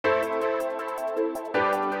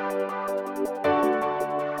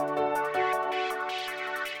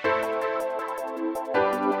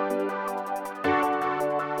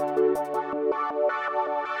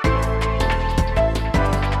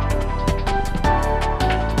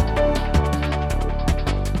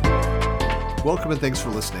Welcome and thanks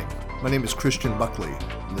for listening. My name is Christian Buckley.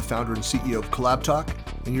 I'm the founder and CEO of Collab Talk,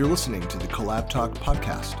 and you're listening to the Collab Talk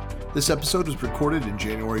podcast. This episode was recorded in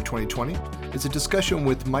January 2020. It's a discussion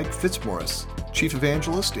with Mike Fitzmaurice, Chief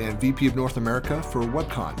Evangelist and VP of North America for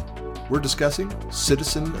WebCon. We're discussing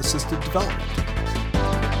citizen-assisted development.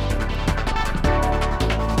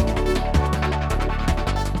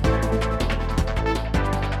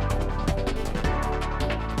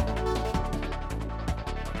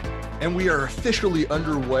 And we are officially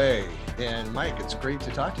underway. And Mike, it's great to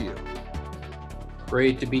talk to you.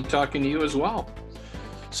 Great to be talking to you as well.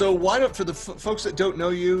 So why don't, for the folks that don't know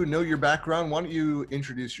you, know your background, why don't you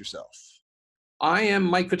introduce yourself? I am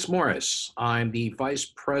Mike Fitzmaurice. I'm the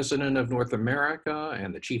Vice President of North America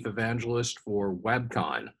and the Chief Evangelist for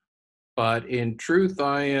WebCon. But in truth,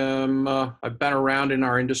 I've been around in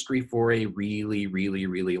our industry for a really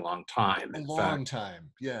long time. Long time,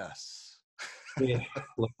 yes. Yeah.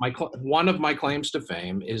 Look, one of my claims to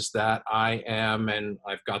fame is that I am, and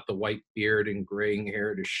I've got the white beard and graying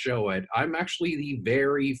hair to show it, I'm actually the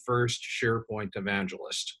very first SharePoint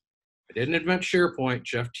evangelist. I didn't invent SharePoint,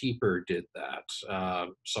 Jeff Teeper did that.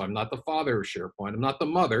 So I'm not the father of SharePoint, I'm not the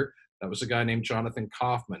mother. That was a guy named Jonathan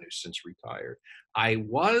Kaufman who's since retired. I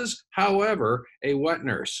was, however, a wet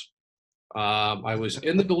nurse. I was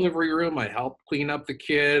in the delivery room, I helped clean up the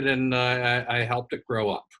kid, and I helped it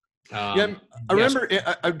grow up. I remember.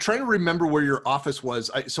 I'm trying to remember where your office was.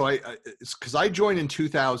 Because I joined in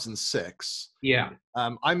 2006. Yeah.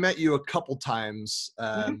 I met you a couple times.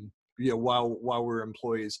 While we were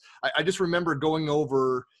employees. I just remember going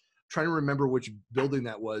over, trying to remember which building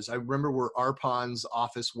that was. I remember where Arpon's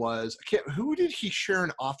office was. Who did he share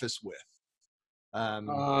an office with?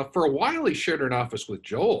 For a while, he shared an office with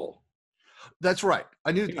Joel. That's right.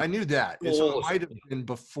 I knew that. So it might have been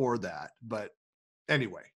before that, but.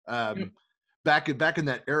 Anyway, back in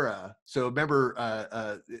that era. So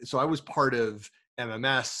remember, so I was part of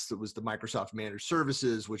MMS. That was the Microsoft Managed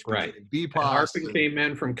Services, which became BPOS. Arpin came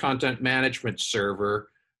in from Content Management Server,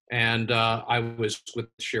 and I was with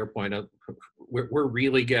SharePoint. We're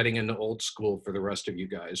really getting into old school for the rest of you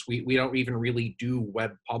guys. We don't even really do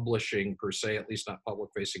web publishing per se, at least not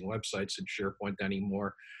public-facing websites in SharePoint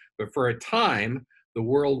anymore. But for a time, the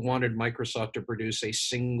world wanted Microsoft to produce a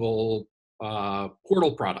single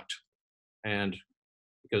portal product, and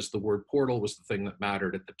because the word portal was the thing that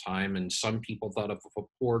mattered at the time, and some people thought of a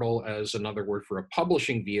portal as another word for a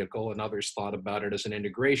publishing vehicle, and others thought about it as an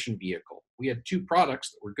integration vehicle. We had two products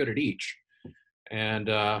that were good at each, and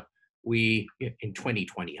we, in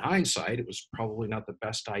 2020 hindsight, it was probably not the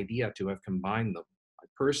best idea to have combined them. I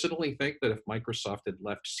personally think that if Microsoft had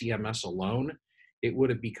left CMS alone, it would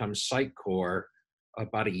have become Sitecore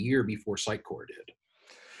about a year before Sitecore did.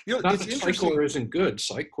 Not it's that interesting. Sitecore isn't good.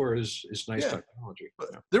 Sitecore is nice technology.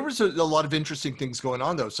 Yeah. There was a lot of interesting things going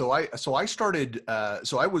on though. So I started.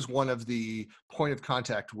 So I was one of the point of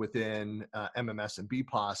contact within MMS and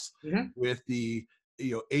BPOS with the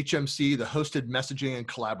HMC, the hosted messaging and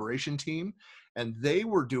collaboration team, and they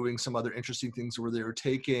were doing some other interesting things where they were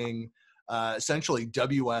taking essentially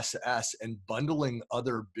WSS and bundling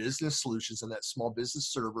other business solutions in that small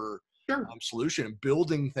business server solution and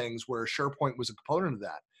building things where SharePoint was a component of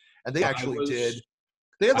that. And they actually did.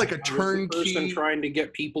 They had like a turnkey. I was the person trying to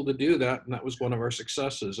get people to do that, and that was one of our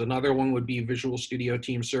successes. Another one would be Visual Studio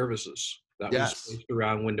Team Services. That was based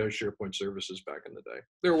around Windows SharePoint Services back in the day.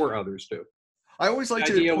 There were others too. I always like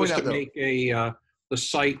to point out, the idea was to make the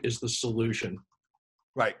site is the solution.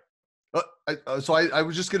 Right. So I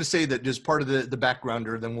was just going to say that just part of the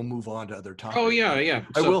backgrounder, then we'll move on to other topics. Oh yeah.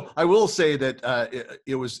 I will say that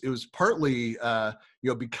it was partly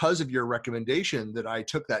because of your recommendation that I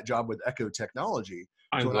took that job with Echo Technology.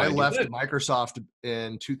 So when I left Microsoft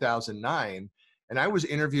in 2009, and I was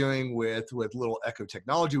interviewing with Little Echo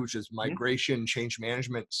Technology, which is migration change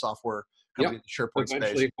management software company in the SharePoint space.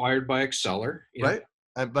 Eventually acquired by Exceller. Right.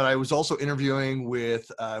 But I was also interviewing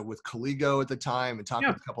with Colligo at the time and talking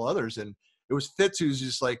with a couple others, and it was Fitz who's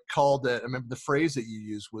just like called it. I remember the phrase that you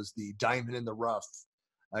used was the diamond in the rough,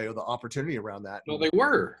 the opportunity around that. Well, they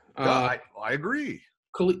were. I agree.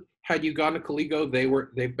 Had you gone to Colligo,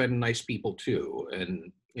 they've been nice people too,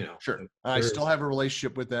 and Sure. I still have a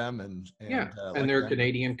relationship with them, and they're a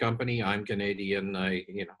Canadian company. I'm Canadian. I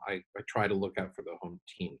try to look out for the home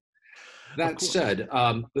team. That said,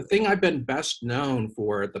 the thing I've been best known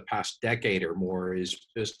for the past decade or more is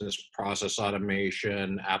business process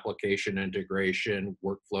automation, application integration,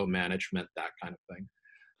 workflow management, that kind of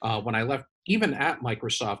thing. When I left, even at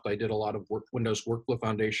Microsoft, I did a lot of Windows Workflow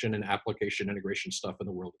Foundation and application integration stuff in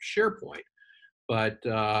the world of SharePoint. But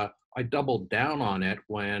I doubled down on it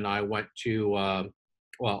when I went to,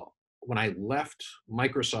 when I left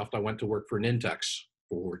Microsoft, I went to work for Nintex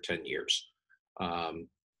for 10 years. Um,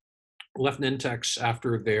 Left Nintex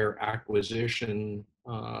after their acquisition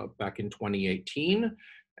back in 2018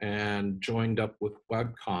 and joined up with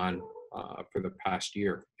WebCon for the past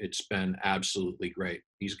year. It's been absolutely great.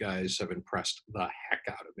 These guys have impressed the heck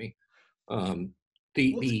out of me. Um,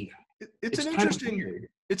 Well, it's it's an kind of interesting weird.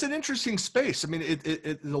 it's an interesting space. I mean,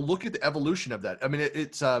 look at the evolution of that. I mean,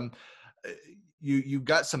 uh, you've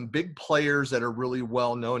got some big players that are really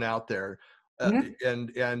well known out there.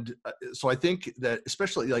 Mhm. So I think that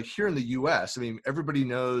especially like here in the U.S., I mean, everybody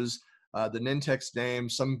knows the Nintex name.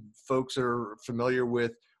 Some folks are familiar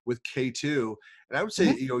with K2, and I would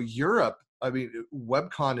say Mhm. Europe. I mean,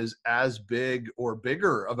 WebCon is as big or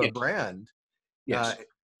bigger of a Yes. brand uh, Yes.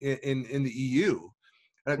 in the EU.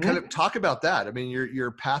 Kind of Mhm. talk about that. I mean,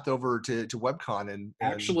 your path over to WebCon and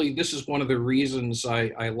Actually, this is one of the reasons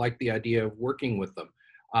I like the idea of working with them.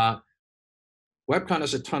 Uh, WebCon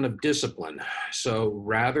has a ton of discipline. So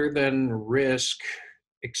rather than risk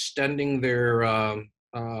extending their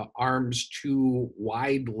arms too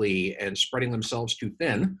widely and spreading themselves too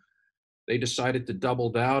thin, they decided to double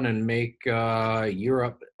down and make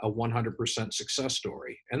Europe a 100% success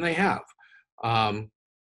story. And they have. Um,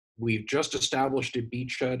 we've just established a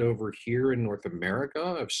beachhead over here in North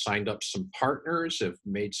America. I've signed up some partners, have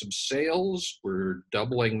made some sales. We're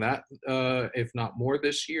doubling that, if not more,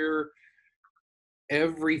 this year.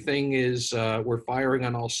 Everything is we're firing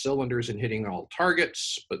on all cylinders and hitting all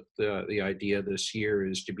targets, but the idea this year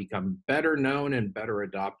is to become better known and better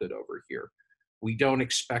adopted over here. We don't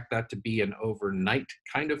expect that to be an overnight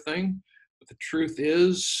kind of thing, but the truth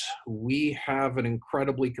is we have an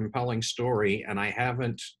incredibly compelling story, and I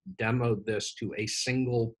haven't demoed this to a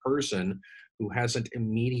single person who hasn't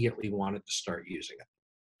immediately wanted to start using it.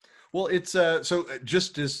 well, it's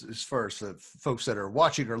just as far as the folks that are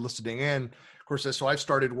watching or listening in, of course. So I've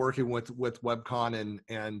started working with WebCon,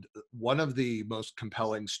 and one of the most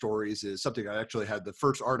compelling stories is something I actually had. The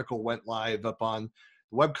first article went live up on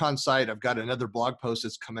the WebCon site. I've got another blog post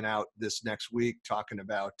that's coming out this next week talking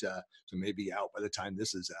about so maybe out by the time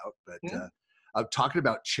this is out, but Yeah. I'm talking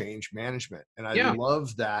about change management, and I Yeah.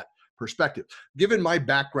 love that perspective. Given my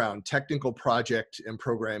background, technical project and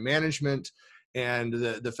program management, and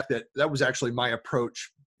the fact that that was actually my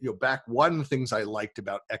approach, back, one of the things I liked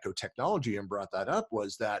about Echo Technology and brought that up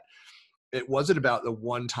was that it wasn't about the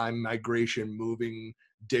one-time migration moving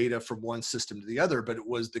data from one system to the other, but it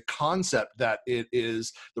was the concept that the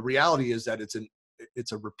reality is that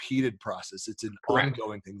it's a repeated process. It's an Correct.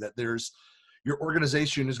 ongoing thing, that your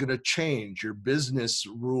organization is going to change, your business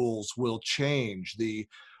rules will change, the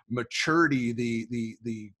maturity,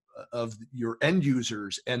 the of your end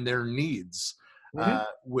users and their needs Mhm.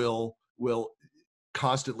 will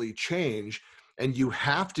constantly change, and you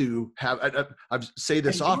have to have. I say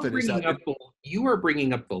this And you're often is that bringing up the you are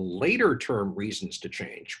bringing up the later term reasons to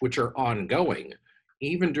change, which are ongoing,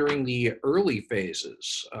 even during the early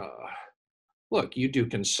phases. Look, you do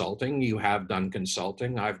consulting. You have done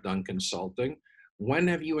consulting. I've done consulting. When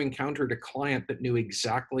have you encountered a client that knew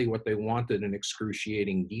exactly what they wanted in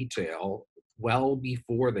excruciating detail well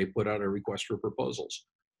before they put out a request for proposals?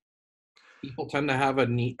 People tend to have a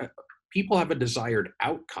need. People have a desired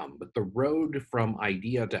outcome, but the road from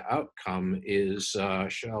idea to outcome is,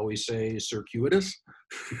 shall we say, circuitous,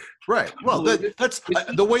 right. Well, convoluted. that's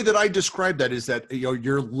It's the way that I describe that, is that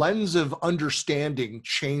your lens of understanding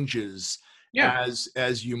changes yeah,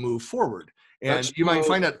 as you move forward, and that's the most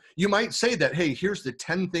you might say that, hey, here's the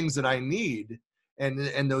 10 things that I need,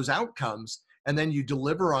 and those outcomes, and then you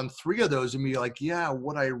deliver on 3 of those and be like, yeah,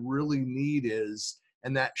 what I really need is,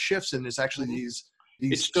 and that shifts, and it's actually mhm. these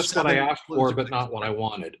It's just what I 7 asked for, inclusive but things. not what I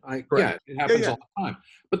wanted. Correct. Yeah, it Yeah, happens yeah. all the time.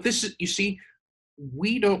 But this is, you see,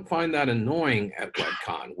 we don't find that annoying at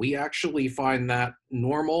WebCon. We actually find that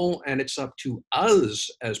normal, and it's up to us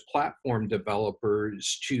as platform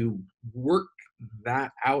developers to work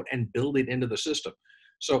that out and build it into the system.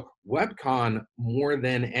 So WebCon, more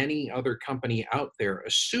than any other company out there,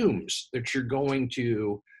 assumes that you're going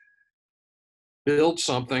to build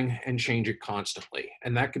something and change it constantly.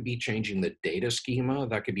 And that could be changing the data schema,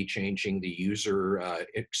 that could be changing the user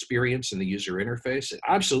experience and the user interface. It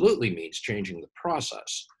absolutely means changing the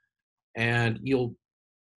process. And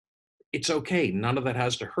it's okay. None of that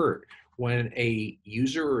has to hurt. When a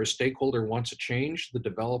user or a stakeholder wants a change, the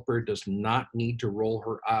developer does not need to roll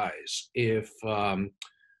her eyes. If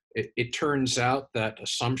it turns out that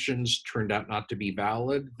assumptions turned out not to be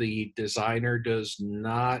valid, the designer does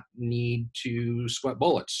not need to sweat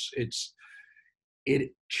bullets.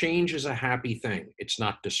 Change is a happy thing. It's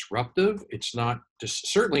not disruptive. It's not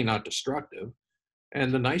certainly not destructive.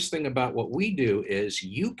 And the nice thing about what we do is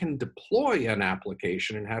you can deploy an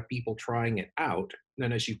application and have people trying it out.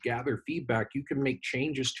 Then as you gather feedback, you can make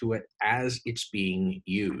changes to it as it's being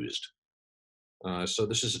used. So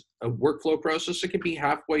this is a workflow process. It can be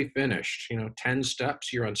halfway finished, 10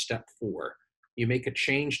 steps, you're on step 4. You make a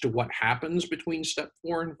change to what happens between step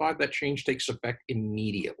 4 and 5, that change takes effect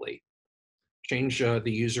immediately. Change the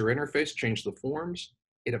user interface, change the forms,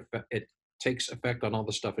 it takes effect on all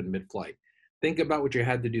the stuff in mid-flight. Think about what you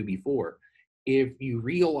had to do before. If you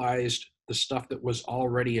realized the stuff that was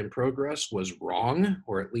already in progress was wrong,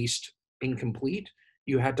 or at least incomplete,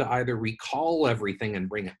 you had to either recall everything and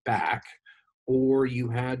bring it back, or you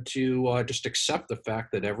had to just accept the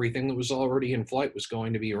fact that everything that was already in flight was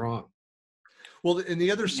going to be wrong. Well, and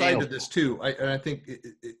the other side of this too, I think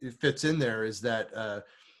it fits in there, is that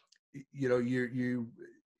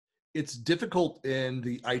it's difficult in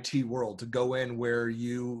the IT world to go in where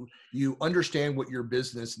you understand what your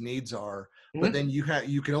business needs are, but then you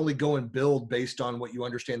can only go and build based on what you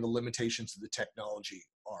understand the limitations of the technology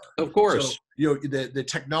are. Of course. So the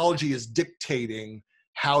technology is dictating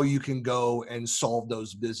how you can go and solve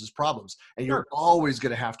those business problems, and you're always going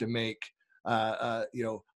to have to make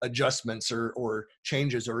adjustments or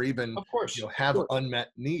changes, or even have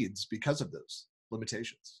unmet needs because of those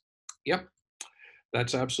limitations. Yep,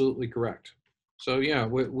 that's absolutely correct. So yeah,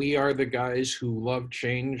 we are the guys who love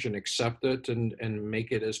change and accept it and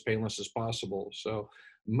make it as painless as possible. So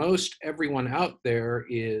most everyone out there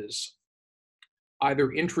is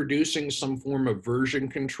either introducing some form of version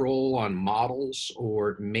control on models,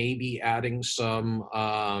 or maybe adding some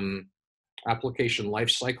application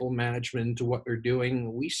lifecycle management to what they're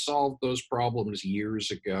doing. We solved those problems years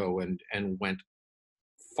ago and went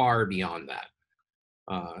far beyond that.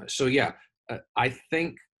 So yeah, I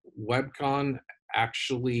think WebCon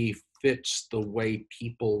actually fits the way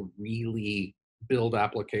people really build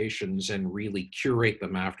applications and really curate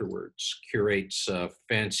them afterwards. Curate's a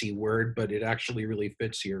fancy word, but it actually really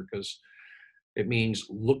fits here, because it means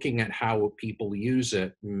looking at how people use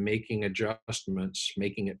it, making adjustments,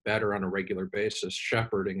 making it better on a regular basis,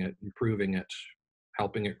 shepherding it, improving it,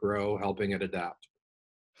 helping it grow, helping it adapt.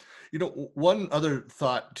 One other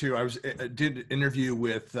thought too, did an interview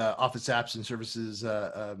with Office Apps and Services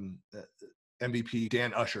MVP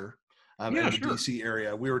Dan Usher in the DC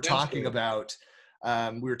area. We were talking about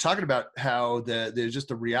how there's just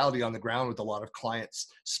the reality on the ground with a lot of clients,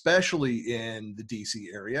 especially in the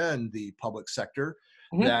DC area and the public sector,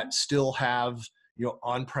 that still have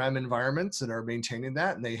on-prem environments and are maintaining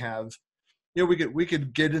that, and they have we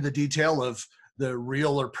could get into the detail of the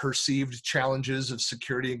real or perceived challenges of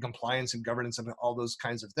security and compliance and governance and all those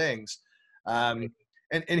kinds of things. And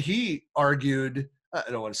he argued, I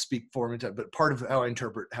don't want to speak for him, but part of how I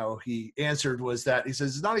interpret how he answered was that he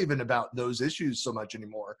says it's not even about those issues so much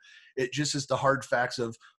anymore. It just is the hard facts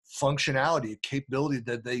of functionality, capability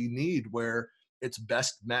that they need, where it's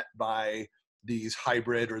best met by these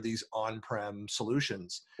hybrid or these on-prem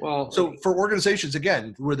solutions. Well, so for organizations,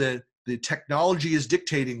 again, where the technology is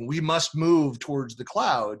dictating, we must move towards the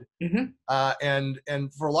cloud.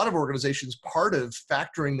 And for a lot of organizations, part of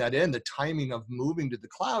factoring that in, the timing of moving to the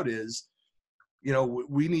cloud is,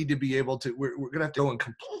 we need to be able to, we're going to have to go and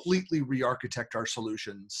completely re-architect our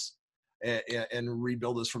solutions and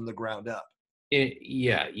rebuild this from the ground up.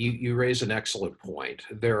 You raise an excellent point.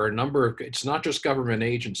 There are a number of, it's not just government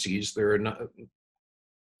agencies, there are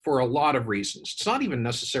for a lot of reasons. It's not even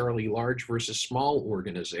necessarily large versus small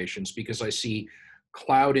organizations, because I see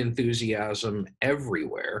cloud enthusiasm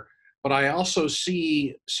everywhere, but I also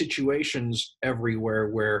see situations everywhere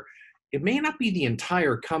where it may not be the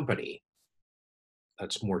entire company.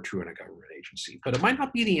 That's more true in a government agency, but it might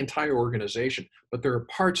not be the entire organization, but there are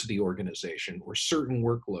parts of the organization or certain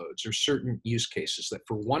workloads or certain use cases that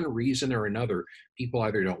for one reason or another, people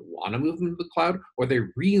either don't want to move them to the cloud, or they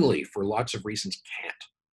really, for lots of reasons, can't.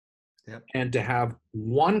 Yep. And to have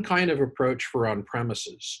one kind of approach for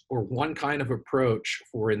on-premises or one kind of approach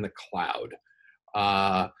for in the cloud,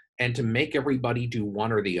 and to make everybody do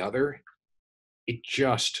one or the other, it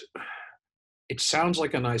sounds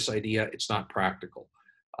like a nice idea. It's not practical.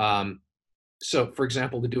 So for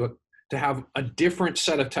example, to have a different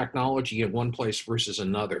set of technology in one place versus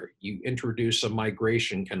another, you introduce a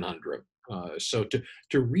migration conundrum. So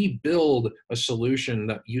to rebuild a solution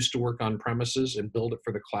that used to work on premises and build it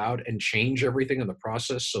for the cloud and change everything in the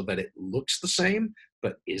process so that it looks the same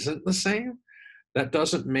but isn't the same, that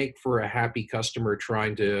doesn't make for a happy customer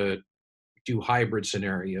trying to do hybrid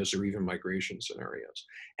scenarios or even migration scenarios.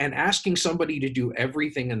 And asking somebody to do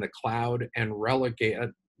everything in the cloud and relegate,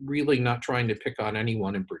 really not trying to pick on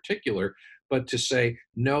anyone in particular, but to say,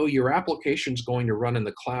 no, your application's going to run in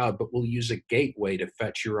the cloud, but we'll use a gateway to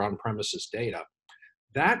fetch your on-premises data.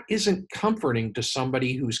 That isn't comforting to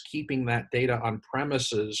somebody who's keeping that data on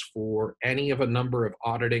premises for any of a number of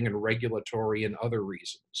auditing and regulatory and other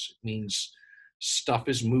reasons. It means stuff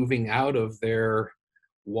is moving out of their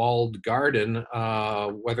walled garden,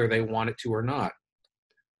 whether they want it to or not.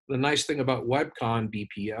 The nice thing about WebCon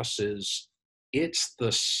BPS is it's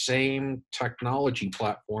the same technology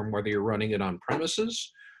platform, whether you're running it on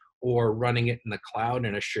premises or running it in the cloud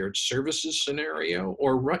in a shared services scenario,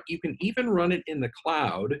 or you can even run it in the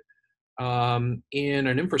cloud in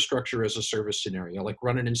an infrastructure as a service scenario, like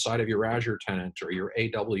run it inside of your Azure tenant or your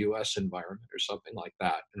AWS environment or something like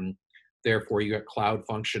that. And therefore, you got cloud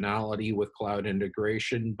functionality with cloud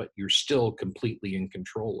integration, but you're still completely in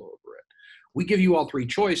control over it. We give you all three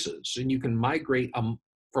choices, and you can migrate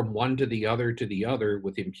from one to the other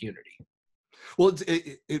with impunity. Well,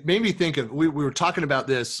 it made me think of, we were talking about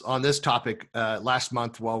this on this topic last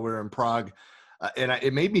month while we were in Prague.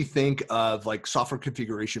 It made me think of like software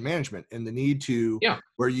configuration management and the need to,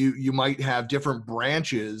 where you might have different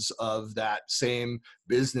branches of that same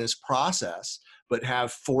business process, but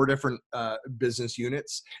have 4 different business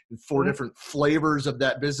units and 4 different flavors of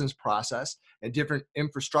that business process and different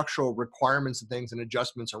infrastructural requirements and things and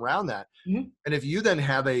adjustments around that. And if you then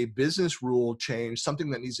have a business rule change,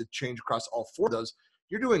 something that needs to change across all 4 of those,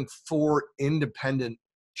 you're doing 4 independent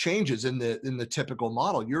changes in the typical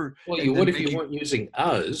model. You would if you weren't using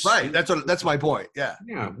us. Right. That's my point. Yeah.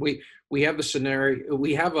 Yeah. We have the scenario.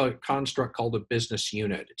 We have a construct called a business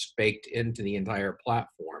unit. It's baked into the entire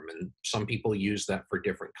platform, and some people use that for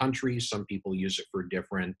different countries. Some people use it for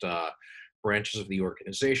different branches of the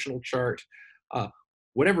organizational chart.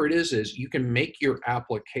 Whatever it is you can make your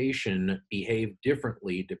application behave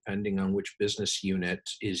differently depending on which business unit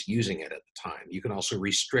is using it at the time. You can also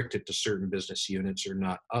restrict it to certain business units or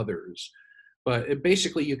not others. But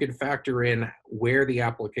basically, you can factor in where the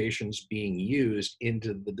application's being used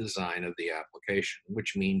into the design of the application,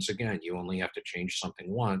 which means, again, you only have to change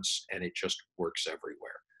something once, and it just works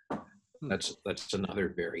everywhere. That's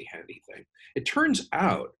another very handy thing. It turns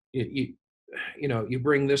out, you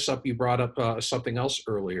bring this up, you brought up something else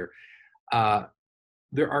earlier.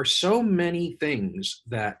 There are so many things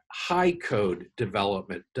that high code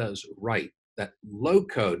development does right that low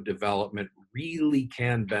code development really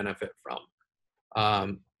can benefit from.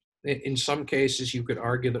 In some cases, you could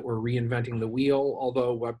argue that we're reinventing the wheel,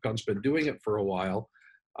 although WebCon's been doing it for a while.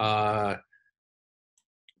 But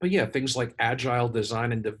yeah, things like agile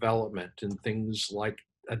design and development and things like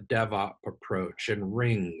a DevOps approach and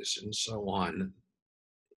rings and so on.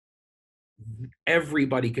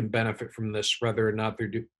 Everybody can benefit from this, whether or not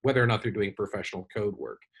they're doing professional code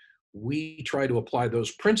work. We try to apply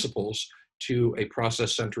those principles to a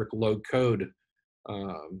process-centric low code,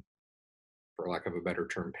 for lack of a better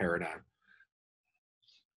term, paradigm.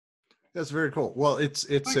 That's very cool. Well,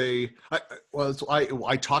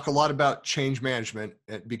 I talk a lot about change management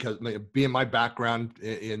because being my background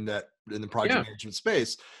in the project management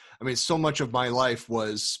space, I mean, so much of my life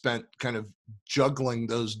was spent kind of juggling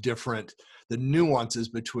the nuances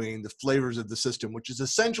between the flavors of the system, which is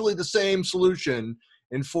essentially the same solution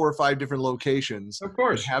in 4 or 5 different locations. Of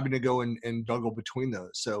course, having to go and juggle between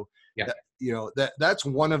those. So that's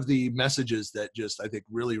one of the messages that just I think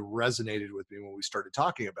really resonated with me when we started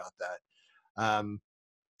talking about that.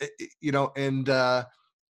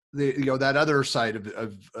 That other side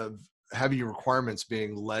of having your requirements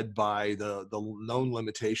being led by the known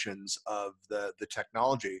limitations of the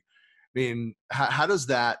technology. I mean, how does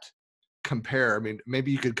that compare? I mean,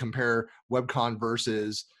 maybe you could compare WebCon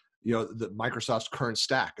versus the Microsoft's current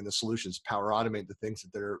stack and the solutions, Power Automate, the things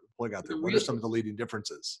that they're pulling out there. What are some of the leading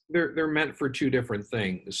differences? They're meant for 2 different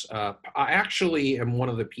things. I actually am one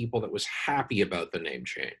of the people that was happy about the name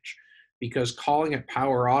change, because calling it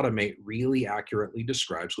Power Automate really accurately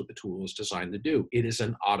describes what the tool is designed to do. It is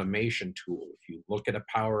an automation tool. If you look at a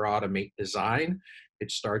Power Automate design,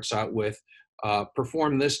 it starts out with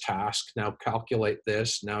perform this task, now calculate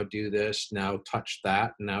this, now do this, now touch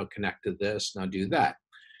that, now connect to this, now do that.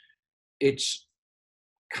 It's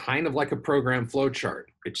kind of like a program flowchart.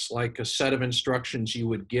 It's like a set of instructions you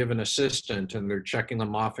would give an assistant, and they're checking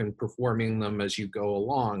them off and performing them as you go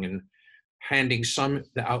along, and handing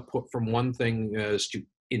the output from one thing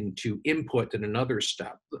into input in another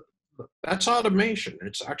step. That's automation.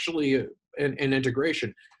 It's actually an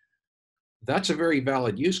integration. That's a very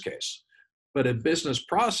valid use case. But a business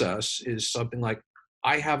process is something like,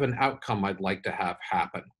 I have an outcome I'd like to have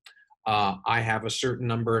happen. I have a certain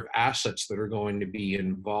number of assets that are going to be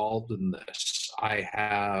involved in this. I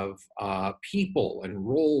have people and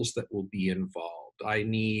roles that will be involved.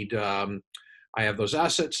 I have those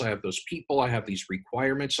assets, I have those people, I have these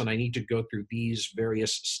requirements, and I need to go through these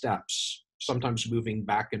various steps, sometimes moving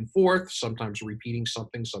back and forth, sometimes repeating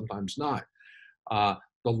something, sometimes not. Uh,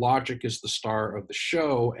 the logic is the star of the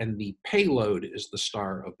show, and the payload is the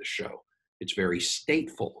star of the show. It's very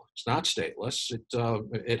stateful. It's not stateless.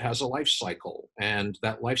 It has a life cycle, and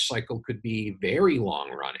that life cycle could be very long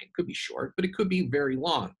running, could be short, but it could be very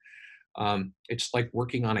long. It's like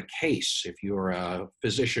working on a case if you're a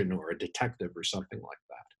physician or a detective or something like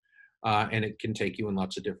that. And it can take you in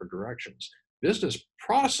lots of different directions. Business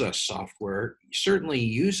process software certainly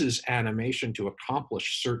uses animation to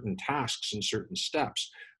accomplish certain tasks and certain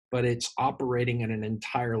steps, but it's operating at an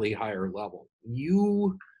entirely higher level.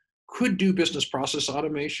 You could do business process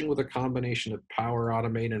automation with a combination of Power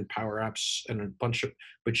Automate and Power Apps and a bunch of,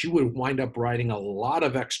 but you would wind up writing a lot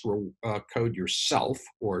of extra code yourself,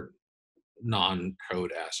 or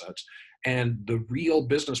non-code assets. And the real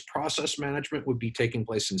business process management would be taking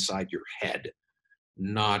place inside your head,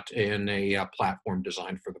 not in a platform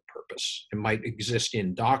designed for the purpose. It might exist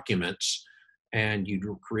in documents, and you'd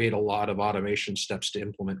create a lot of automation steps to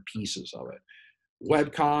implement pieces of it.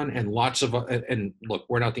 WebCon and lots of, and look,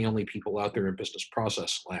 we're not the only people out there in business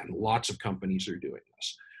process land. Lots of companies are doing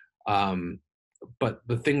this. But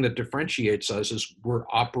the thing that differentiates us is we're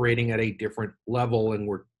operating at a different level and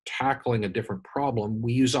we're tackling a different problem.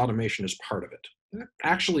 We use automation as part of it. That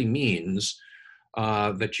actually means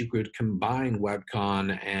that you could combine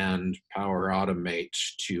WebCon and Power Automate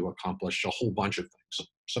to accomplish a whole bunch of things.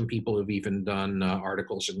 Some people have even done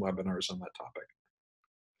articles and webinars on that topic.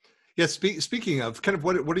 Yeah, speaking of, kind of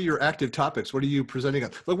what are your active topics? What are you presenting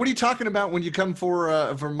on? Like, what are you talking about when you come for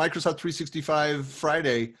Microsoft 365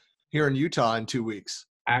 Friday here in Utah in 2 weeks?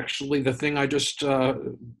 Actually, the thing I just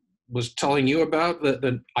was telling you about,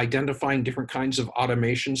 the identifying different kinds of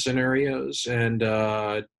automation scenarios and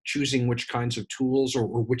choosing which kinds of tools or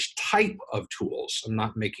which type of tools. I'm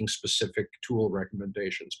not making specific tool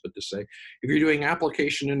recommendations, but to say, if you're doing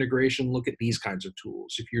application integration, look at these kinds of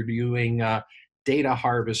tools. If you're doing data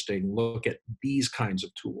harvesting, look at these kinds of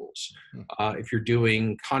tools. If you're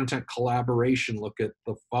doing content collaboration, look at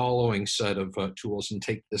the following set of tools and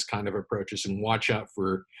take this kind of approaches, and watch out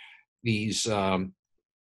for these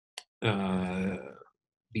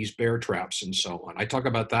bear traps and so on. I talk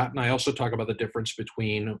about that, and I also talk about the difference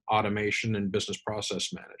between automation and business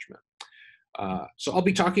process management. So I'll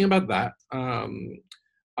be talking about that.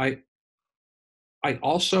 I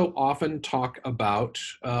also often talk about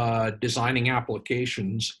designing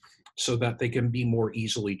applications so that they can be more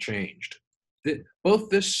easily changed. Both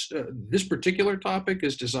this particular topic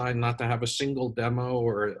is designed not to have a single demo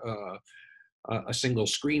or a single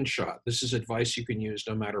screenshot. This is advice you can use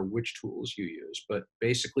no matter which tools you use. But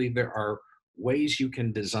basically, there are ways you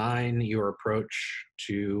can design your approach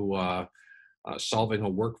to solving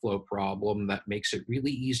a workflow problem that makes it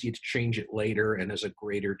really easy to change it later and has a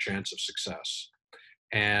greater chance of success.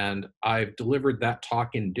 And I've delivered that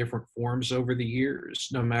talk in different forms over the years.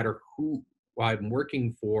 No matter who I'm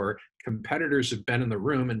working for, competitors have been in the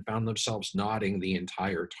room and found themselves nodding the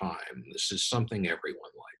entire time. This is something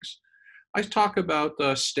everyone likes. I talk about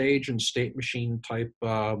stage and state machine type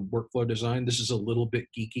workflow design. This is a little bit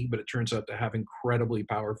geeky, but it turns out to have incredibly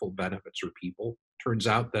powerful benefits for people. Turns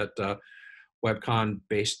out that WebCon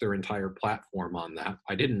based their entire platform on that.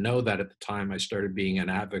 I didn't know that at the time I started being an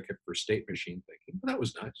advocate for state machine thinking, but that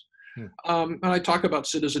was nice. And I talk about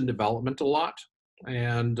citizen development a lot.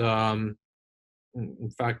 And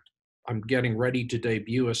in fact, I'm getting ready to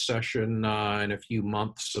debut a session in a few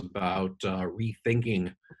months about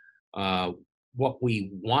rethinking what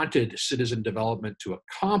we wanted citizen development to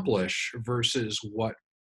accomplish versus what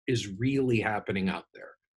is really happening out there.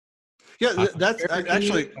 Yeah, that's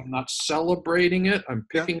actually, I'm not celebrating it. I'm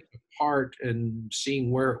picking it apart and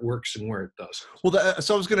seeing where it works and where it doesn't. Well,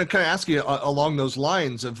 so I was going to kind of ask you along those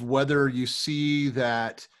lines of whether you see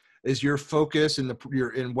that is your focus in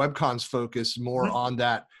WebCon's focus more on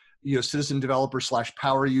that, citizen developer /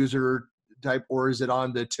 power user type, or is it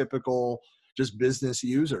on the typical just business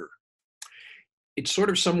user? It's sort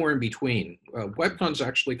of somewhere in between. WebCon's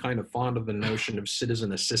actually kind of fond of the notion of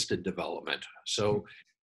citizen assisted development. So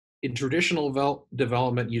in traditional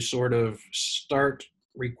development, you sort of start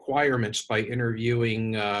requirements by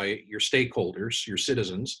interviewing your stakeholders, your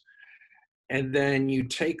citizens, and then you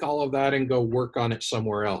take all of that and go work on it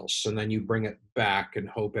somewhere else, and then you bring it back and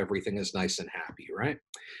hope everything is nice and happy, right?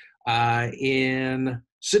 In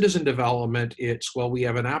citizen development, it's, well, we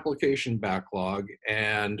have an application backlog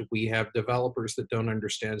and we have developers that don't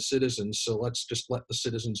understand citizens, so let's just let the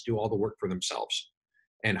citizens do all the work for themselves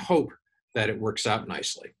and hope that it works out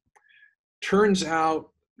nicely. Turns out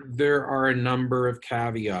there are a number of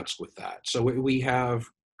caveats with that. So we have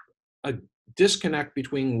a disconnect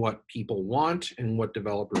between what people want and what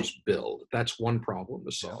developers build. That's one problem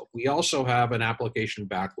to solve. We also have an application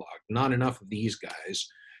backlog, not enough of these guys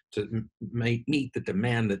to meet the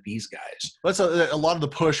demand that these guys. That's a lot of the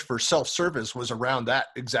push for self-service was around that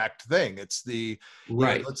exact thing. It's the,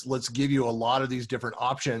 right. Let's give you a lot of these different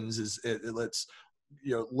options.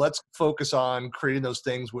 Let's focus on creating those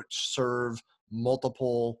things which serve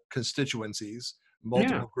multiple constituencies,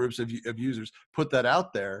 multiple groups of users. Put that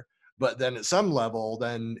out there. But then at some level,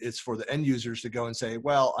 then it's for the end users to go and say,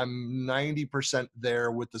 well, I'm 90%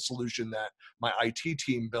 there with the solution that my IT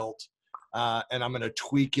team built. And I'm going to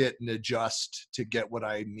tweak it and adjust to get what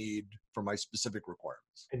I need for my specific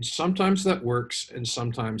requirements. And sometimes that works and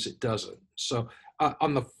sometimes it doesn't. So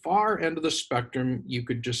on the far end of the spectrum, you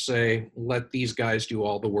could just say, let these guys do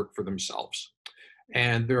all the work for themselves.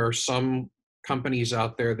 And there are some companies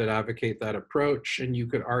out there that advocate that approach. And you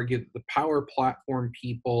could argue that the Power Platform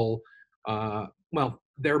people,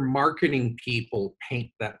 their marketing people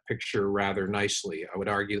paint that picture rather nicely. I would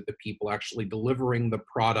argue that the people actually delivering the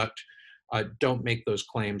product don't make those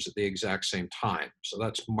claims at the exact same time. So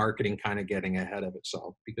that's marketing kind of getting ahead of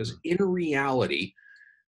itself, because in reality,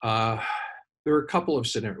 there are a couple of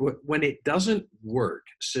scenarios. When it doesn't work,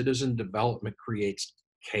 citizen development creates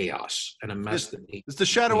chaos and a mess it's the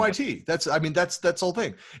shadow IT. That's the whole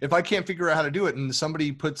thing. If I can't figure out how to do it and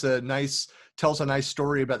somebody tells a nice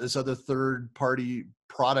story about this other third party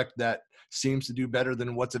product that seems to do better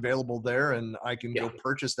than what's available there, and I can go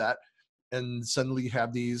purchase that, and suddenly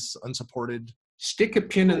have these unsupported. Stick a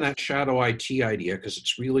pin in that shadow IT idea because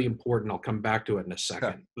it's really important. I'll come back to it in a second.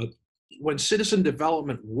 Okay. But when citizen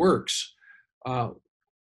development works,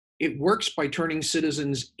 it works by turning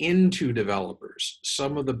citizens into developers.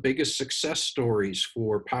 Some of the biggest success stories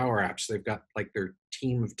for Power Apps, they've got like their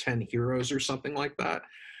team of 10 heroes or something like that.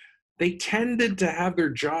 They tended to have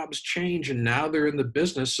their jobs change, and now they're in the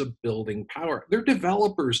business of building Power. They're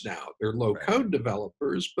developers now. They're low-code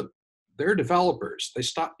developers, but they're developers. They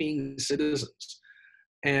stop being citizens.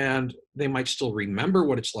 And they might still remember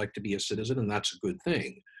what it's like to be a citizen, and that's a good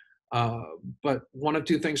thing. But one of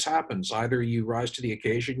two things happens. Either you rise to the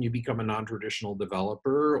occasion, you become a non-traditional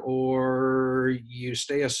developer, or you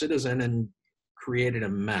stay a citizen and created a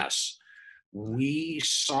mess. We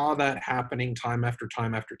saw that happening time after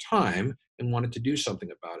time after time and wanted to do something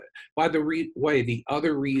about it. By the way, the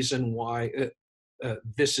other reason why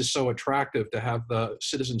this is so attractive to have the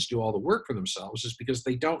citizens do all the work for themselves is because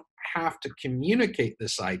they don't have to communicate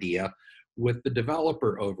this idea with the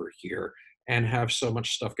developer over here and have so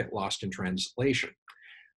much stuff get lost in translation.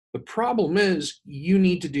 The problem is you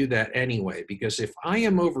need to do that anyway, because if I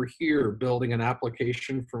am over here building an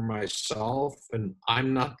application for myself and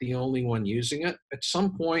I'm not the only one using it, at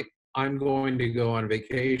some point I'm going to go on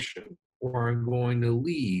vacation, or I'm going to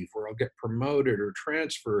leave, or I'll get promoted or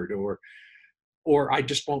transferred, or I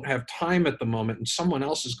just won't have time at the moment, and someone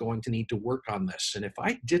else is going to need to work on this. And if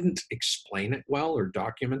I didn't explain it well or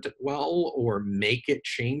document it well or make it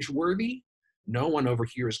change-worthy, no one over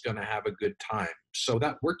here is going to have a good time. So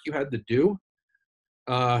that work you had to do,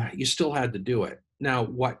 you still had to do it. Now,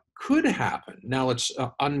 what could happen, now let's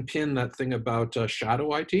unpin that thing about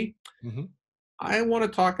shadow IT. Mm-hmm. I want to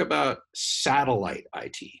talk about satellite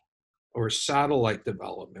IT or satellite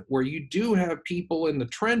development, where you do have people in the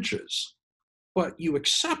trenches, but you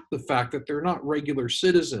accept the fact that they're not regular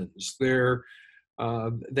citizens.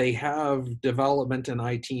 They have development in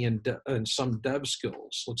IT and some dev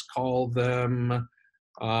skills. Let's call them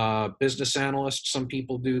business analysts. Some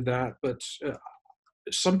people do that, but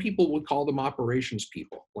some people would call them operations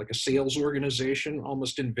people. Like a sales organization,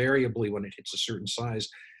 almost invariably when it hits a certain size,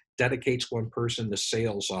 dedicates one person to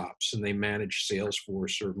sales ops, and they manage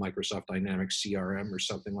Salesforce or Microsoft Dynamics CRM or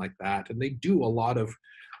something like that. And they do a lot of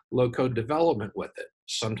low-code development with it,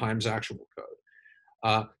 sometimes actual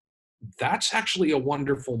code. That's actually a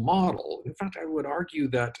wonderful model. In fact, I would argue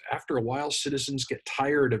that after a while, citizens get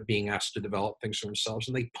tired of being asked to develop things for themselves,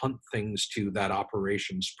 and they punt things to that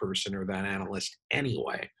operations person or that analyst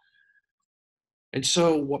anyway. And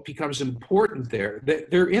so what becomes important there,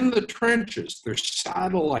 they're in the trenches, they're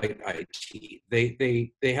satellite IT.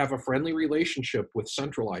 They have a friendly relationship with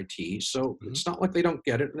central IT. So it's not like they don't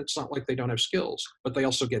get it, and it's not like they don't have skills, but they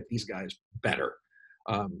also get these guys better.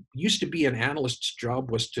 Used to be an analyst's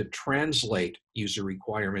job was to translate user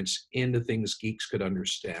requirements into things geeks could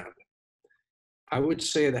understand. I would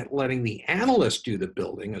say that letting the analyst do the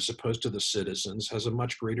building as opposed to the citizens has a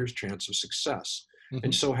much greater chance of success. And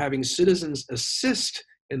Mhm. so having citizens assist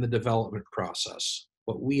in the development process,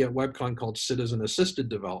 what we at WebCon called citizen assisted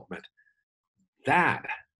development, that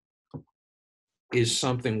is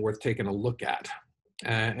something worth taking a look at.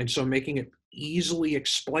 And so making it easily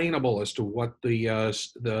explainable as to what the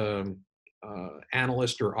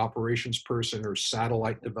analyst or operations person or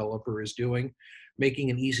satellite developer is doing, making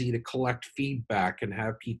it easy to collect feedback and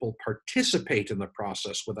have people participate in the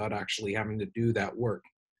process without actually having to do that work.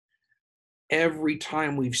 Every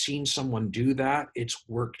time we've seen someone do that, it's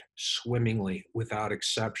worked swimmingly without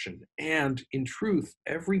exception. And in truth,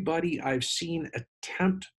 everybody I've seen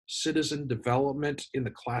attempt citizen development in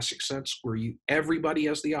the classic sense where everybody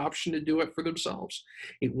has the option to do it for themselves,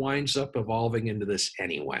 it winds up evolving into this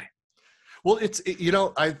anyway. Well,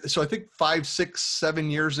 so I think 5, 6, 7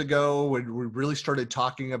 years ago, when we really started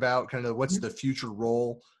talking about kind of what's the future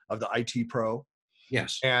role of the IT pro.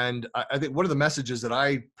 Yes. And I think one of the messages that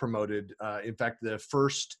I promoted, in fact, the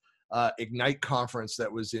first Ignite conference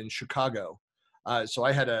that was in Chicago. So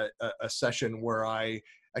I had a session where I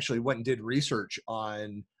actually went and did research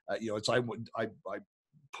on, I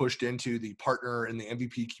pushed into the partner and the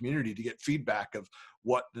MVP community to get feedback of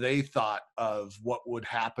what they thought of what would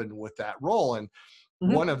happen with that role. And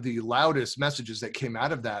one of the loudest messages that came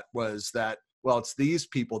out of that was that, well, it's these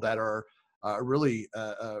people that are really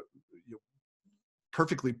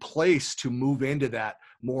perfectly placed to move into that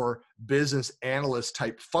more business analyst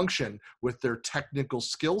type function with their technical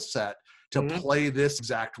skill set to play this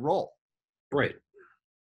exact role. Right.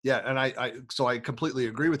 Yeah, and so I completely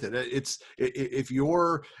agree with it. If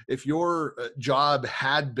your job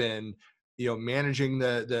had been, managing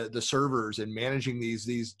the servers and managing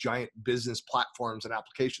these giant business platforms and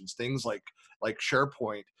applications, things like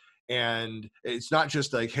SharePoint, and it's not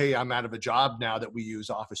just like, hey, I'm out of a job now that we use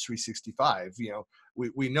Office 365.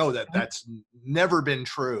 We know that that's never been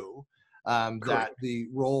true. That the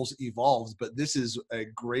roles evolves, but this is a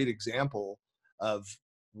great example of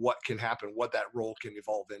what can happen, what that role can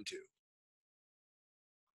evolve into.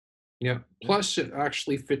 Yeah. Plus, it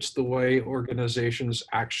actually fits the way organizations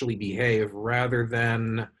actually behave rather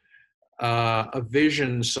than a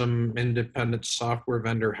vision some independent software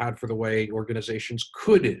vendor had for the way organizations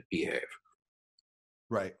could behave.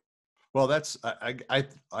 Right. Well, that's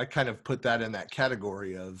I kind of put that in that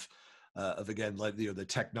category of again, like the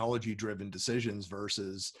technology driven decisions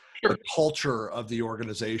versus the Sure. culture of the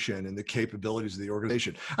organization and the capabilities of the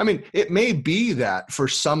organization. I mean, it may be that for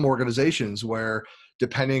some organizations where,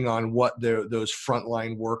 depending on what those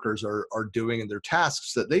frontline workers are doing in their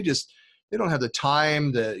tasks, that they don't have the time,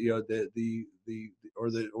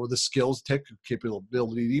 or the skills, tech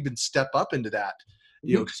capability to even step up into that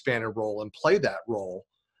expanded role and play that role.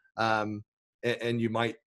 And you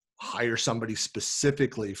might hire somebody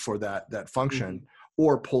specifically for that function,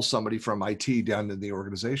 or pull somebody from IT down to the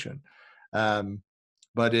organization.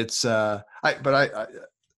 But it's I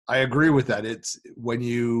agree with that. It's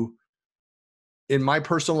in my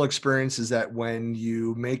personal experience, is that when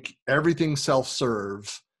you make everything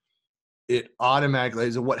self-serve, it automatically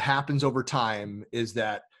is what happens over time is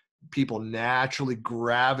that people naturally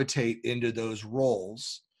gravitate into those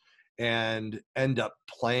roles and end up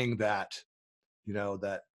playing that,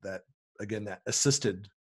 that again, that assisted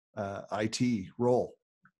IT role.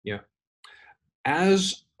 Yeah.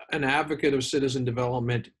 As an advocate of citizen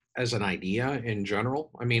development as an idea in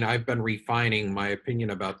general, I mean, I've been refining my opinion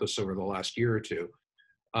about this over the last year or two.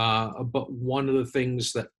 But one of the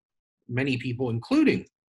things that many people, including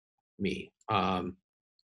me,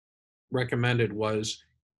 recommended was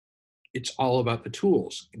it's all about the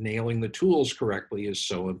tools. Nailing the tools correctly is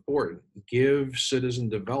so important. Give citizen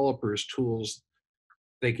developers tools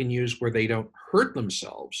they can use where they don't hurt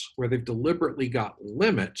themselves, where they've deliberately got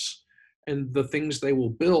limits, and the things they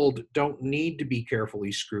will build don't need to be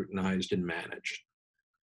carefully scrutinized and managed.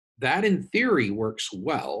 That in theory works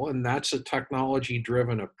well, and that's a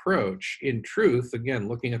technology-driven approach. In truth, again,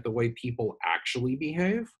 looking at the way people actually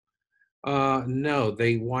behave, no,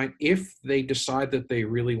 if they decide that they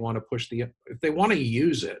really want to if they want to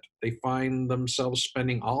use it, they find themselves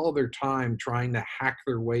spending all of their time trying to hack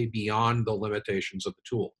their way beyond the limitations of the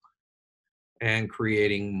tool and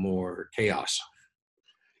creating more chaos.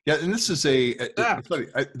 Yeah, and this is it's funny.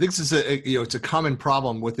 This is it's a common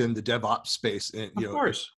problem within the DevOps space. Of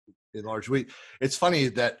course. In large, it's funny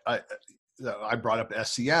that I brought up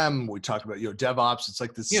SCM. We talked about DevOps. It's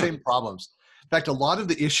like the same problems. In fact, a lot of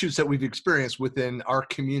the issues that we've experienced within our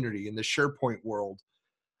community in the SharePoint world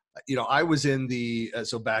I was in the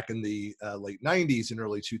so back in the late 90s and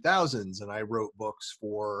early 2000s, and I wrote books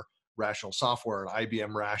for Rational Software and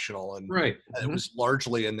IBM Rational, and Right. it was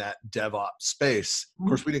largely in that DevOps space. Of Mhm.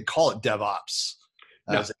 course, we didn't call it DevOps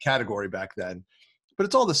No. as a category back then, but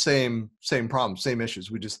it's all the same problems, same issues.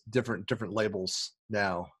 We just different labels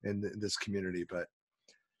now in this community, but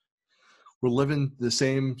we're living the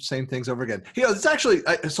same things over again. It's actually,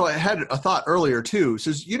 so I had a thought earlier too.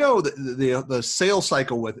 Says, the sales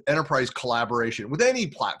cycle with enterprise collaboration with any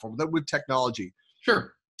platform, with technology,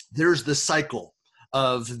 Sure. there's the cycle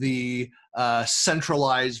of the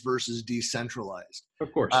centralized versus decentralized.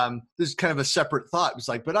 Of course. This is kind of a separate thought. It's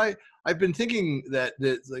like, but I've been thinking that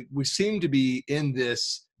like we seem to be in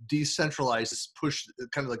this decentralized push,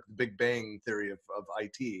 kind of like the Big Bang theory of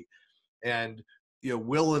IT. And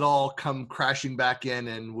will it all come crashing back in,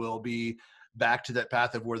 and we'll be back to that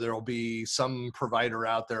path of where there will be some provider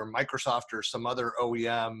out there, Microsoft or some other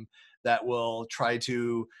OEM, that will try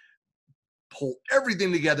to pull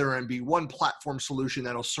everything together and be one platform solution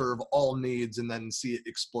that'll serve all needs, and then see it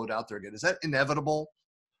explode out there again? Is that inevitable,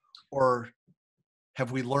 or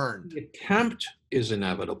have we learned? The attempt is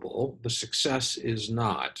inevitable. The success is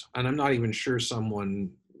not. And I'm not even sure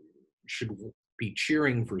someone should be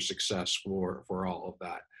cheering for success for all of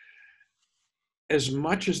that. As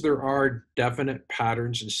much as there are definite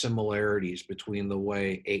patterns and similarities between the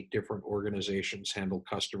way 8 different organizations handle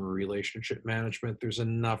customer relationship management, there's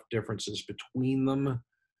enough differences between them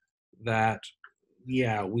that,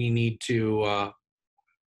 yeah, we need to,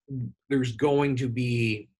 there's going to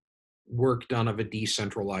be work done of a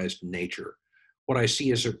decentralized nature. What I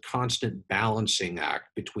see is a constant balancing act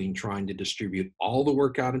between trying to distribute all the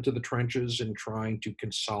work out into the trenches and trying to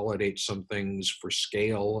consolidate some things for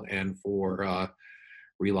scale and for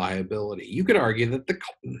reliability. You could argue that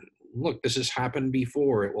look, this has happened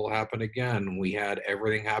before. It will happen again. We had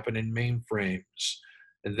everything happen in mainframes,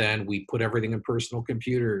 and then we put everything in personal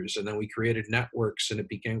computers, and then we created networks, and it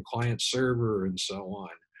became client server and so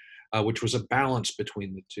on, which was a balance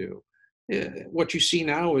between the two. What you see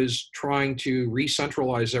now is trying to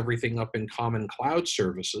re-centralize everything up in common cloud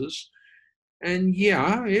services. And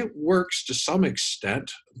yeah, it works to some extent,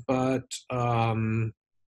 but the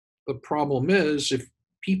problem is if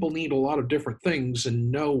people need a lot of different things and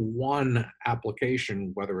no one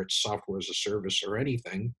application, whether it's software as a service or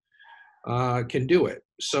anything, can do it.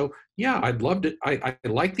 So yeah, I'd love to, I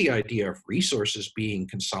like the idea of resources being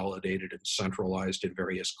consolidated and centralized in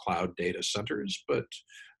various cloud data centers, but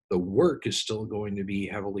the work is still going to be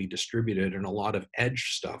heavily distributed, and a lot of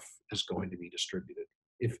edge stuff is going to be distributed.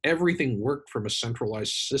 If everything worked from a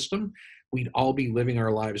centralized system, we'd all be living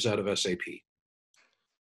our lives out of SAP.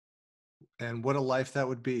 And what a life that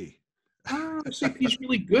would be. SAP is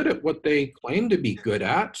really good at what they claim to be good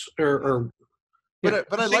at, or yeah.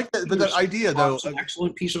 But I like that. But that idea, though, It's an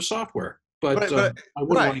excellent piece of software, but I wouldn't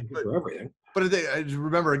want to give her everything. But I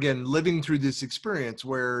remember, again, living through this experience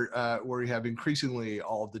where you have increasingly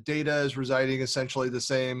all of the data is residing essentially the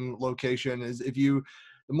same location. Is if you,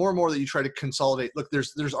 the more and more that you try to consolidate, look,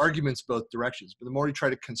 there's arguments both directions, but the more you try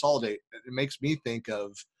to consolidate, it makes me think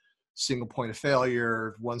of single point of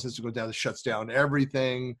failure. One system goes down, it shuts down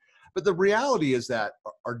everything. But the reality is that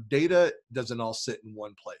our data doesn't all sit in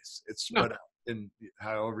one place. It's spread out in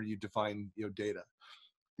however you define data.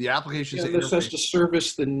 The applications, this has to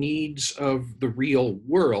service the needs of the real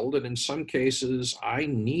world, and in some cases, I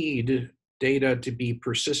need data to be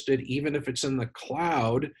persisted, even if it's in the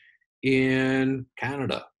cloud, in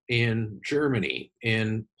Canada, in Germany,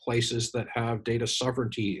 in places that have data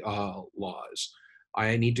sovereignty laws.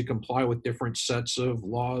 I need to comply with different sets of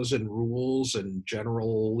laws and rules and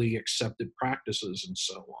generally accepted practices and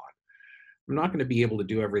so on. I'm not going to be able to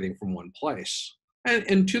do everything from one place.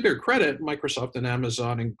 And to their credit, Microsoft and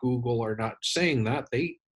Amazon and Google are not saying that.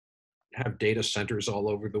 They have data centers all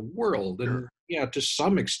over the world. And yeah, to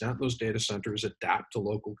some extent, those data centers adapt to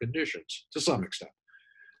local conditions, to some extent.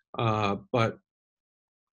 But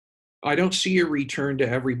I don't see a return to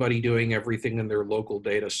everybody doing everything in their local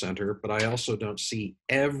data center, but I also don't see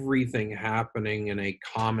everything happening in a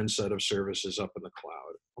common set of services up in the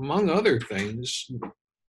cloud. Among other things,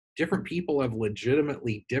 different people have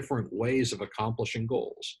legitimately different ways of accomplishing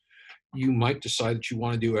goals. You might decide that you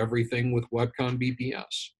want to do everything with Webcom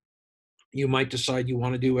BPS. You might decide you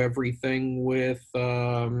want to do everything with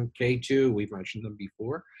K2. We've mentioned them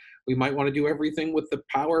before. We might want to do everything with the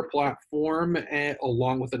Power Platform,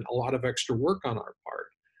 along with a lot of extra work on our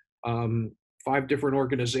part. 5 different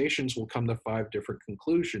organizations will come to 5 different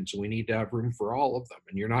conclusions, and we need to have room for all of them.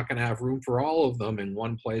 And you're not going to have room for all of them in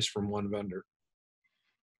one place from one vendor.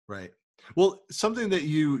 Right. Well, something that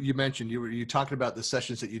you mentioned, you talking about the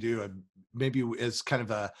sessions that you do, and maybe as kind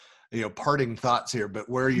of a parting thoughts here, but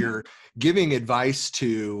where Mhm. you're giving advice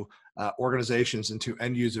to organizations and to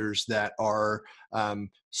end users that are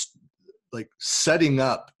like setting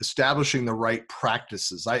up, establishing the right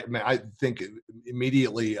practices. I mean, I think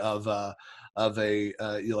immediately of a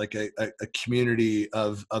like a community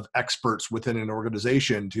of experts within an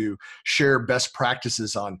organization to share best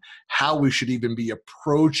practices on how we should even be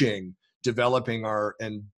approaching developing our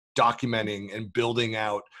and documenting and building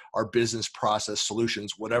out our business process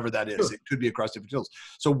solutions, whatever that is. Sure. It could be across different tools.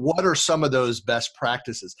 So what are some of those best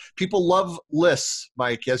practices? People love lists,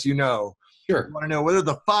 Mike, as you know. You Sure. want to know what are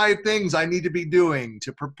the 5 things I need to be doing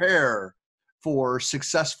to prepare for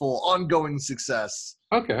successful ongoing success?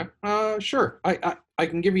 Okay. Sure. I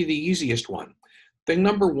can give you the easiest one. Thing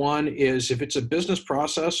number one is if it's a business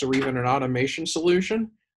process or even an automation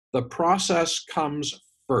solution, the process comes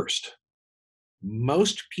first.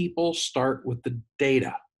 Most people start with the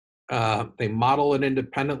data. They model it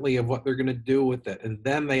independently of what they're going to do with it, and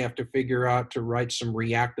then they have to figure out to write some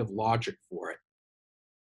reactive logic for it.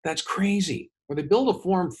 That's crazy. Or they build a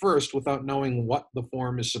form first without knowing what the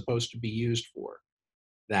form is supposed to be used for.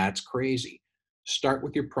 That's crazy. Start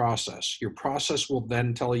with your process. Your process will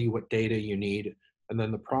then tell you what data you need, and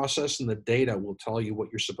then the process and the data will tell you what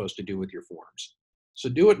you're supposed to do with your forms. So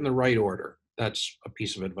do it in the right order. That's a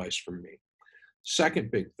piece of advice from me. Second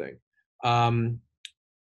big thing. Um,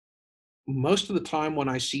 Most of the time when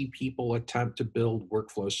I see people attempt to build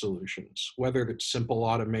workflow solutions, whether it's simple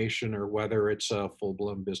automation or whether it's a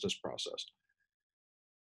full-blown business process,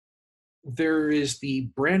 there is the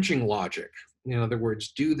branching logic. In other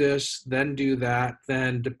words, do this, then do that,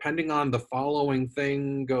 then depending on the following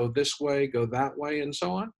thing, go this way, go that way, and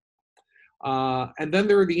so on. And then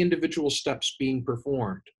there are the individual steps being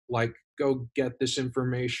performed, like go get this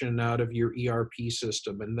information out of your ERP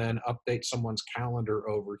system and then update someone's calendar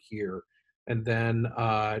over here, and then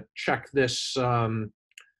check this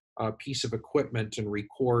piece of equipment and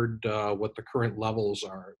record what the current levels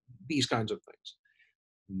are, these kinds of things.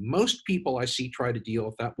 Most people I see try to deal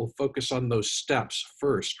with that will focus on those steps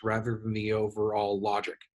first rather than the overall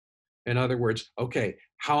logic. In other words, okay,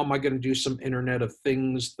 how am I going to do some Internet of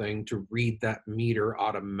Things thing to read that meter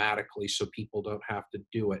automatically so people don't have to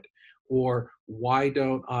do it? Or why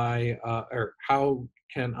don't I, or how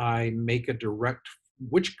can I make a direct,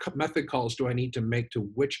 which method calls do I need to make to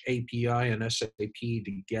which API in SAP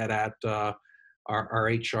to get at our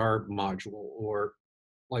HR module? Or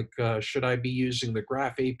like, should I be using the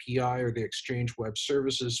Graph API or the Exchange Web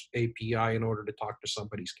Services API in order to talk to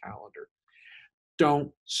somebody's calendar?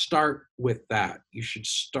 Don't start with that. You should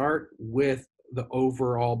start with the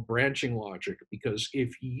overall branching logic, because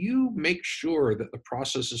if you make sure that the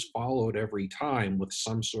process is followed every time with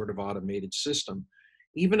some sort of automated system,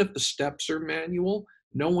 even if the steps are manual,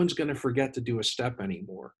 no one's going to forget to do a step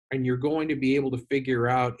anymore. And you're going to be able to figure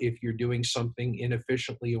out if you're doing something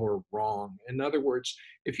inefficiently or wrong. In other words,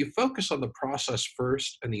 if you focus on the process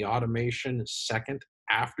first and the automation second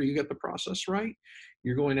after you get the process right,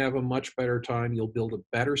 you're going to have a much better time. You'll build a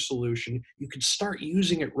better solution. You can start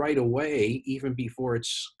using it right away, even before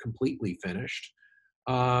it's completely finished.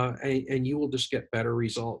 And you will just get better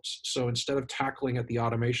results. So instead of tackling at the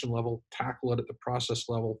automation level, tackle it at the process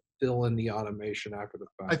level, fill in the automation after the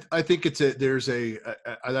fact. I think there's a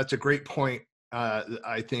that's a great point.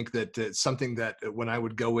 I think that it's something that when I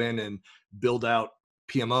would go in and build out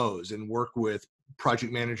PMOs and work with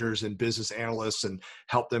project managers and business analysts and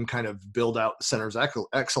help them kind of build out centers of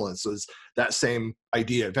excellence is that same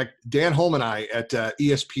idea. In fact, Dan Holm and I at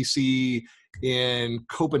ESPC in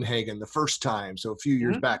Copenhagen the first time, so a few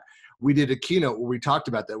years Mhm. back, we did a keynote where we talked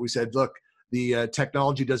about that. We said, look, the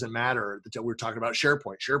technology doesn't matter. We were talking about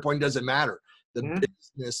SharePoint. SharePoint doesn't matter. The Mhm.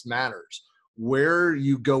 business matters. Where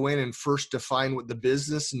you go in and first define what the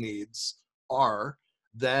business needs are,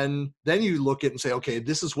 then you look at and say, okay,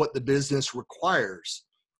 this is what the business requires.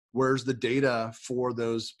 Where's the data for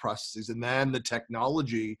those processes, and then the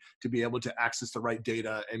technology to be able to access the right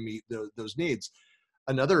data and meet those needs.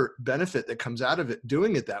 Another benefit that comes out of it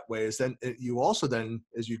doing it that way is then you also then,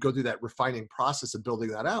 as you go through that refining process of building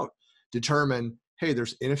that out, determine, hey,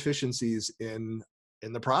 there's inefficiencies in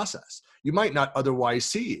the process you might not otherwise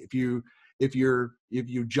see if you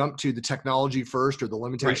jump to the technology first or the Right.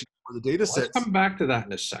 limitation for the data Well, let's sets. come back to that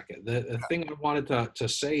in a second. The thing I wanted to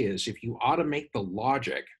say is if you automate the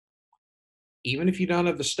logic, even if you don't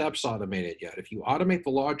have the steps automated yet, if you automate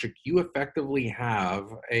the logic, you effectively have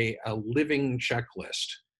a living checklist.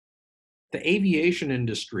 The aviation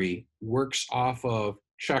industry works off of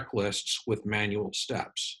checklists with manual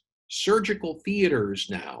steps. Surgical theaters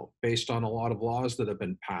now, based on a lot of laws that have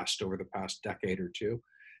been passed over the past decade or two,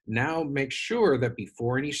 now make sure that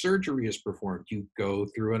before any surgery is performed, you go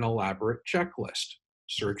through an elaborate checklist.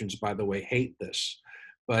 Surgeons, by the way, hate this,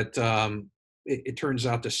 but it turns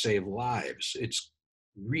out to save lives. It's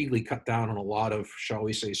really cut down on a lot of, shall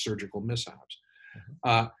we say, surgical mishaps.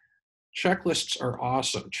 Checklists are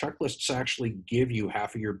awesome. Checklists actually give you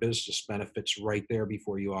half of your business benefits right there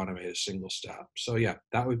before you automate a single step. So yeah,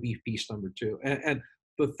 that would be piece number 2. And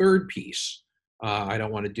the third piece, I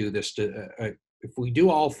don't want to do this to, if we do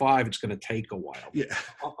all 5, it's going to take a while. Yeah.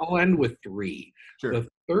 I'll end with 3. Sure. The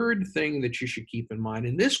third thing that you should keep in mind,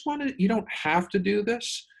 and this one, you don't have to do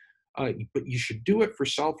this, but you should do it for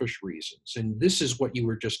selfish reasons. And this is what you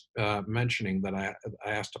were just mentioning that I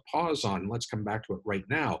asked to pause on. Let's come back to it right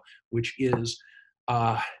now, which is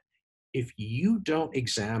if you don't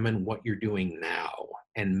examine what you're doing now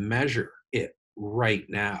and measure it right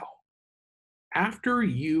now, after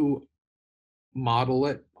you model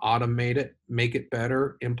it, automate it, make it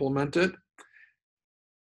better, implement it,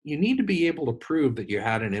 you need to be able to prove that you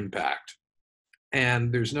had an impact.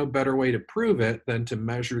 And there's no better way to prove it than to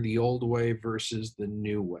measure the old way versus the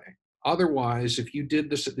new way. Otherwise, if you did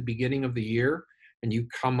this at the beginning of the year and you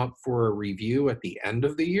come up for a review at the end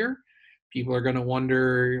of the year, people are going to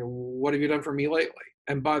wonder, what have you done for me lately?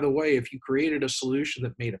 And by the way, if you created a solution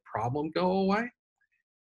that made a problem go away,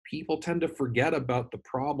 people tend to forget about the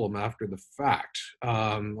problem after the fact.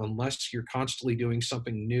 Unless you're constantly doing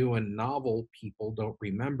something new and novel, people don't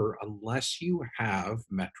remember unless you have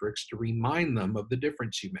metrics to remind them of the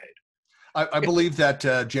difference you made. I believe that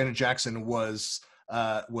Janet Jackson was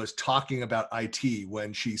talking about IT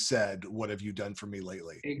when she said, "What have you done for me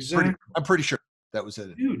lately?" Exactly. I'm pretty sure that was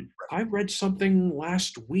it. Dude, I read something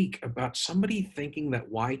last week about somebody thinking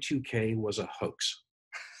that Y2K was a hoax.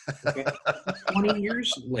 Okay. 20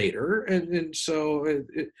 years later, and so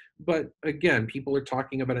but again, people are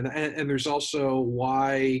talking about it, and there's also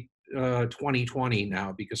why 2020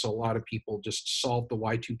 now, because a lot of people just solved the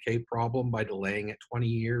Y2K problem by delaying it 20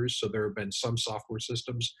 years. So there have been some software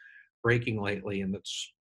systems breaking lately, and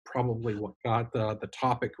that's probably what got the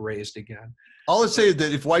topic raised again. All I'd say is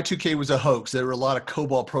that if Y2K was a hoax, there were a lot of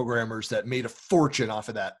COBOL programmers that made a fortune off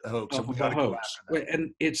of that hoax. Of a hoax.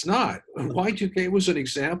 And it's not. Y2K was an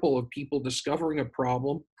example of people discovering a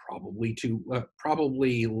problem,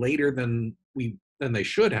 probably later than they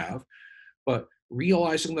should have, but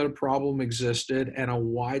realizing that a problem existed and a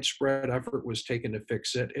widespread effort was taken to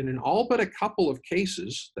fix it. And in all but a couple of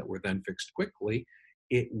cases that were then fixed quickly,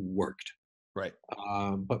 it worked. Right.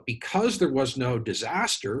 But because there was no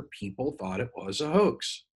disaster, people thought it was a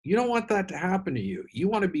hoax. You don't want that to happen to you. You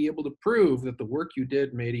want to be able to prove that the work you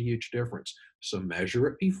did made a huge difference. So measure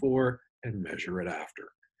it before and measure it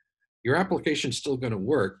after. Your application's still going to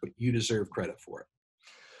work, but you deserve credit for it.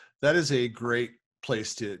 That is a great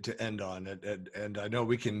place to end on. And I know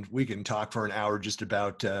we can talk for an hour just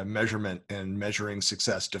about measurement and measuring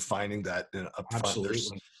success, defining that up front. Absolutely.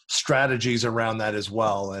 There's strategies around that as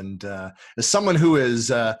well. And as someone who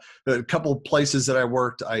is a couple places that I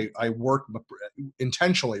worked, I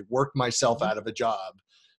intentionally worked myself out of a job,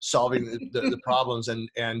 solving the problems, and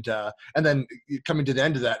then coming to the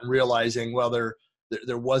end of that and realizing, well, there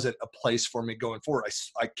wasn't a place for me going forward.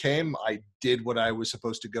 I did what I was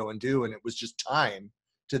supposed to go and do, and it was just time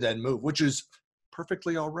to then move, which is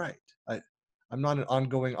perfectly all right. I'm not an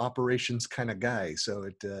ongoing operations kind of guy, so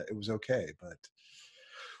it was okay. But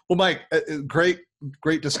well, Mike, great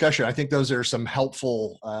discussion. I think those are some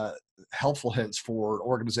helpful hints for an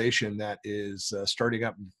organization that is starting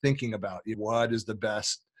up and thinking about what is the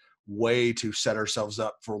best way to set ourselves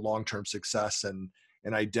up for long-term success and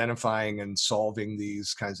identifying and solving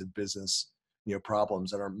these kinds of business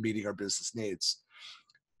problems that are meeting our business needs.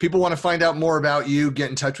 People want to find out more about you, get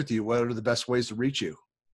in touch with you. What are the best ways to reach you?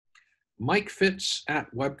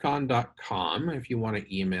 MikeFitz@webcon.com if you want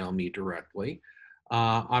to email me directly.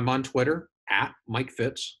 I'm on Twitter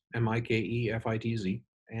 @MikeFitz, MikeFitz,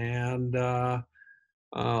 and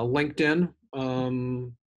LinkedIn,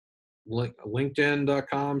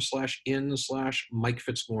 LinkedIn.com/in/Mike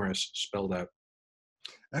Fitzmaurice, spelled out.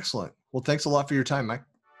 Excellent. Well, thanks a lot for your time, Mike.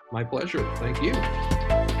 My pleasure. Thank you.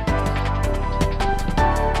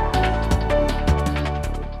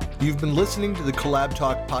 You've been listening to the Collab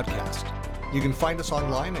Talk podcast. You can find us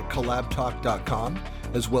online at collabtalk.com,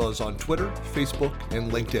 as well as on Twitter, Facebook, and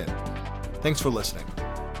LinkedIn. Thanks for listening.